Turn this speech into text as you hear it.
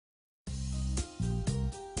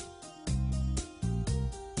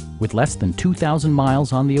With less than 2,000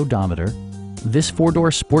 miles on the odometer, this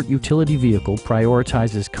four-door sport utility vehicle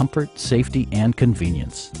prioritizes comfort, safety, and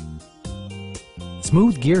convenience.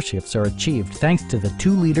 Smooth gear shifts are achieved thanks to the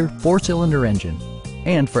 2-liter 4-cylinder engine.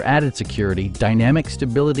 And for added security, dynamic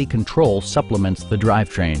stability control supplements the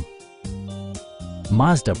drivetrain.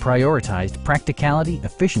 Mazda prioritized practicality,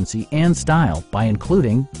 efficiency, and style by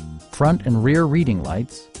including front and rear reading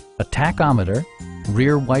lights, a tachometer,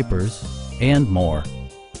 rear wipers, and more.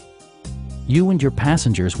 You and your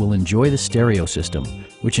passengers will enjoy the stereo system,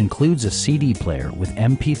 which includes a CD player with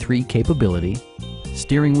MP3 capability,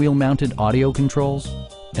 steering wheel mounted audio controls,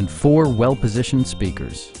 and 4 well-positioned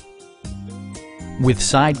speakers. With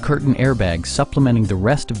side curtain airbags supplementing the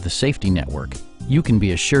rest of the safety network, you can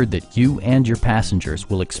be assured that you and your passengers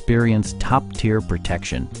will experience top-tier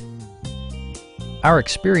protection. Our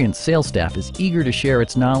experienced sales staff is eager to share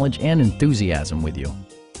its knowledge and enthusiasm with you.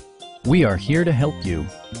 We are here to help you.